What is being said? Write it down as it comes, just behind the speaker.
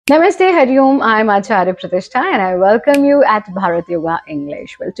Namaste, Hari Om. I'm Acharya Pratishtha and I welcome you at Bharat Yoga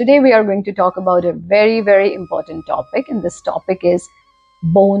English. Well, today we are going to talk about a very important topic, and this topic is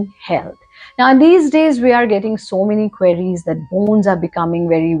bone health. Now, these days we are getting so many queries that bones are becoming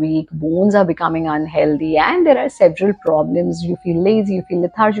very weak, bones are becoming unhealthy, and there are several problems. You feel lazy, you feel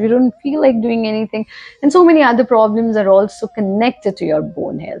lethargic, you don't feel like doing anything, and so many other problems are also connected to your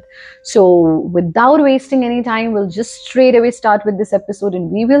bone health. So, without wasting any time, we'll just straight away start with this episode and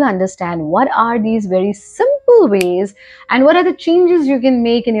we will understand what are these very simple ways and what are the changes you can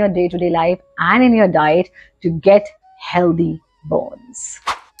make in your day-to-day life and in your diet to get healthy bones.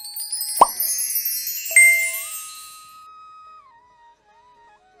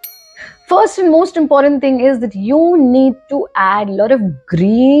 First and most important thing is that you need to add a lot of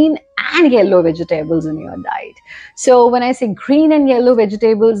green and yellow vegetables in your diet. So when I say green and yellow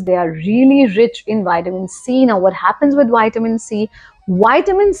vegetables, they are really rich in vitamin C. Now what happens with vitamin C?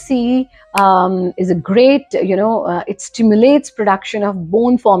 Vitamin C is a great, it stimulates production of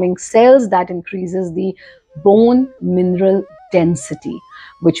bone forming cells that increases the bone mineral density,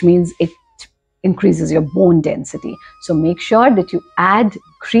 which means it increases your bone density. So make sure that you add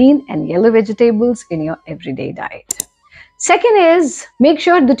green and yellow vegetables in your everyday diet. Second is, make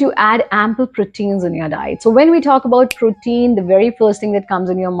sure that you add ample proteins in your diet. So when we talk about protein, the very first thing that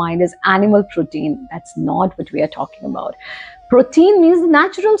comes in your mind is animal protein. That's not what we are talking about. Protein means the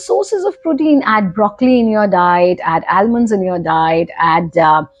natural sources of protein. Add broccoli in your diet, add almonds in your diet, add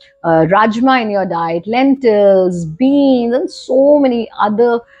rajma in your diet, lentils, beans, and so many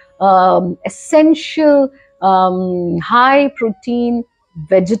other essential high protein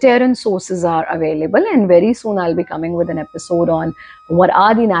vegetarian sources are available, and very soon I'll be coming with an episode on what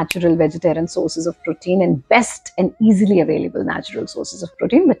are the natural vegetarian sources of protein and best and easily available natural sources of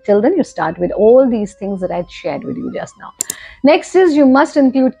protein. But till then, you start with all these things that I shared with you just now. Next is, you must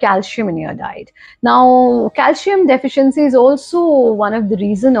include calcium in your diet. Now, calcium deficiency is also one of the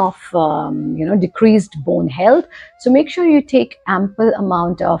reason of decreased bone health. So make sure you take ample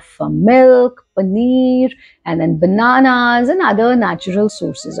amount of milk, paneer, and then bananas and other natural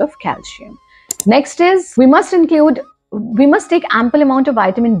sources of calcium. Next is, we must take ample amount of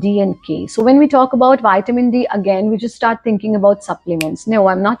vitamin D and K. So when we talk about vitamin D, again, we just start thinking about supplements. No,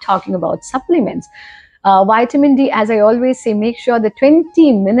 I'm not talking about supplements. Vitamin D, as I always say, make sure that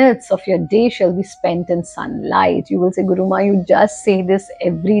 20 minutes of your day shall be spent in sunlight. You will say, Guruma, you just say this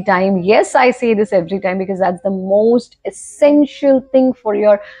every time. Yes, I say this every time because that's the most essential thing for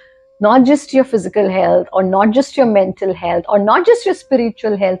your, not just your physical health or not just your mental health or not just your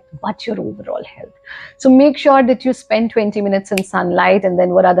spiritual health, but your overall health. So make sure that you spend 20 minutes in sunlight. And then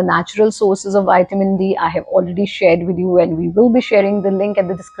what are the natural sources of vitamin D? I have already shared with you, and we will be sharing the link at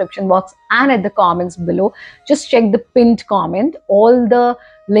the description box and at the comments below. Just check the pinned comment. All the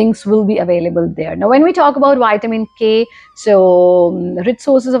links will be available there. Now, when we talk about vitamin K, so rich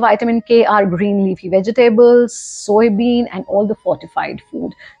sources of vitamin K are green leafy vegetables, soybean, and all the fortified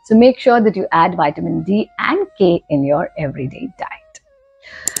food. So make sure that you add vitamin D and K in your everyday diet.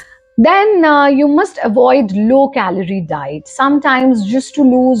 Then you must avoid low-calorie diet. Sometimes just to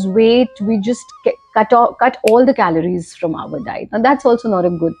lose weight, we just cut all the calories from our diet. Now that's also not a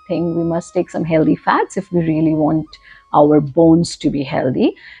good thing. We must take some healthy fats if we really want our bones to be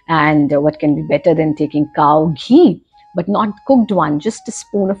healthy. And what can be better than taking cow ghee, but not cooked one? Just a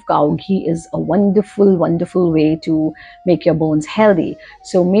spoon of cow ghee is a wonderful way to make your bones healthy.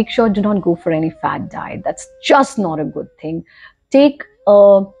 So make sure, do not go for any fat diet. That's just not a good thing. Take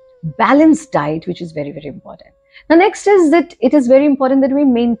a balanced diet, which is very important. Now, next is that it is very important that we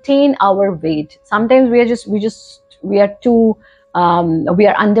maintain our weight. Sometimes we are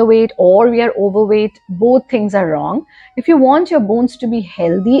underweight or we are overweight. Both things are wrong. If you want your bones to be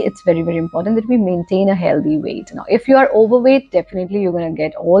healthy, it's very important that we maintain a healthy weight. Now, if you are overweight, definitely you're going to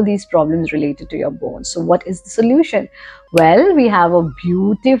get all these problems related to your bones. So what is the solution? Well, we have a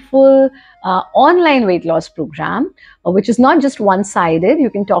beautiful online weight loss program, which is not just one-sided. You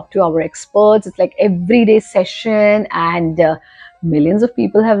can talk to our experts. It's like everyday session, and millions of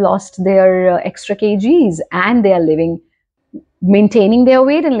people have lost their extra kgs and they are maintaining their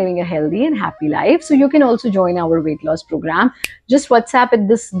weight and living a healthy and happy life. So you can also join our weight loss program. Just WhatsApp at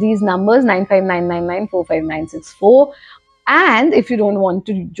these numbers 95999 And if you don't want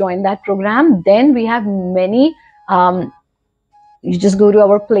to join that program, then we have many. You just go to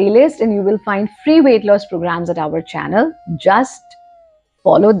our playlist and you will find free weight loss programs at our channel. Just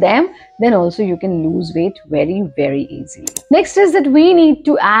follow them. Then also you can lose weight very easily. Next is that we need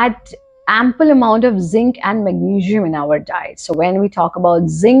to add ample amount of zinc and magnesium in our diet. So when we talk about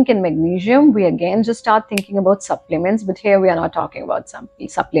zinc and magnesium, we again just start thinking about supplements, but here we are not talking about some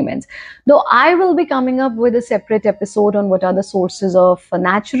supplements. Though I will be coming up with a separate episode on what are the sources of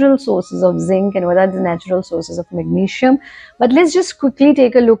natural sources of zinc and what are the natural sources of magnesium. But let's just quickly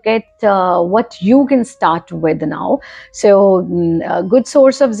take a look at what you can start with now. So a good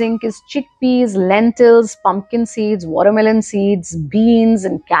source of zinc is chickpeas, lentils, pumpkin seeds, watermelon seeds, beans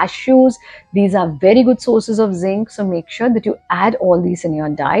and cashews. These are very good sources of zinc, so make sure that you add all these in your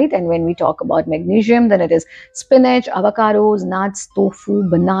diet. And when we talk about magnesium, then it is spinach, avocados, nuts, tofu,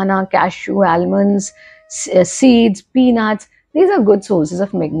 banana, cashew, almonds, seeds, peanuts. These are good sources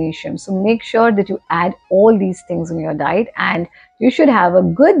of magnesium. So make sure that you add all these things in your diet, and you should have a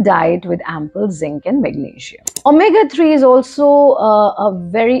good diet with ample zinc and magnesium. Omega-3 is also a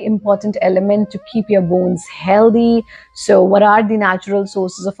very important element to keep your bones healthy. So what are the natural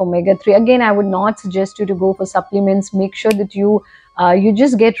sources of omega-3? Again, I would not suggest you to go for supplements. Make sure that you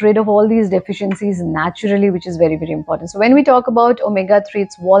just get rid of all these deficiencies naturally, which is very, very important. So when we talk about omega-3,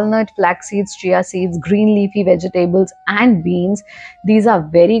 it's walnut, flax seeds, chia seeds, green leafy vegetables, and beans. These are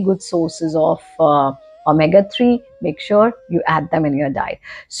very good sources of omega-3. Make sure you add them in your diet.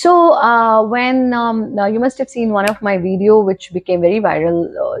 So now you must have seen one of my video which became very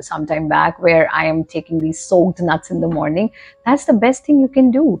viral some time back, where I am taking these soaked nuts in the morning. That's the best thing you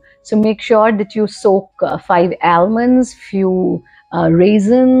can do. So make sure that you soak 5 almonds, few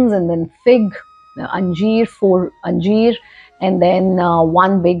raisins, and then fig, anjeer, 4 anjeer, and then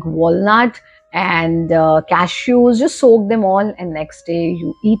 1 big walnut, and cashews. Just soak them all, and next day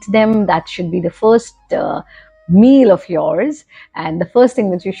you eat them. That should be the first meal of yours and the first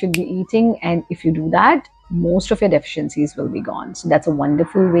thing that you should be eating. And if you do that, most of your deficiencies will be gone. So that's a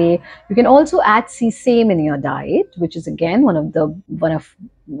wonderful way. You can also add sesame in your diet, which is again one of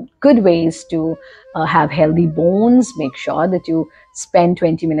good ways to have healthy bones. Make sure that you spend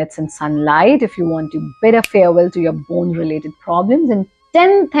 20 minutes in sunlight if you want to bid a farewell to your bone related problems. And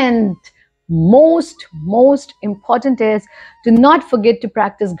 10th and most important is to not forget to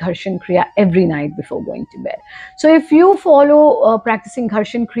practice Gharshan Kriya every night before going to bed. So if you follow practicing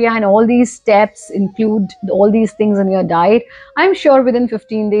Gharshan Kriya and all these steps, include all these things in your diet, I'm sure within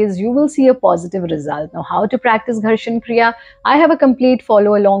 15 days you will see a positive result. Now, how to practice Gharshan Kriya? I have a complete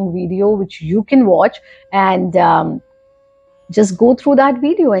follow along video which you can watch, and just go through that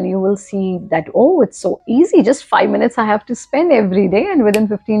video and you will see that, oh, it's so easy. Just 5 minutes I have to spend every day, and within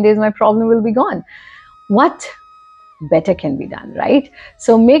 15 days my problem will be gone. What better can be done, right?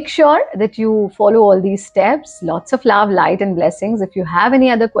 So make sure that you follow all these steps. Lots of love, light and blessings. If you have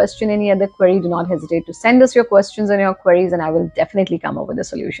any other question, any other query, do not hesitate to send us your questions and your queries, and I will definitely come up with a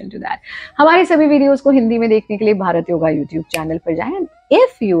solution to that. हमारी सभी videos को हिंदी में देखने के लिए Bharat yoga YouTube channel पर जाएं. And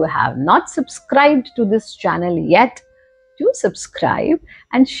if you have not subscribed to this channel yet, do subscribe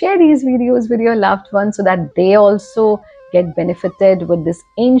and share these videos with your loved ones so that they also get benefited with this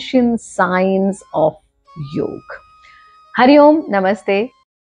ancient science of yoga. Hari Om, Namaste.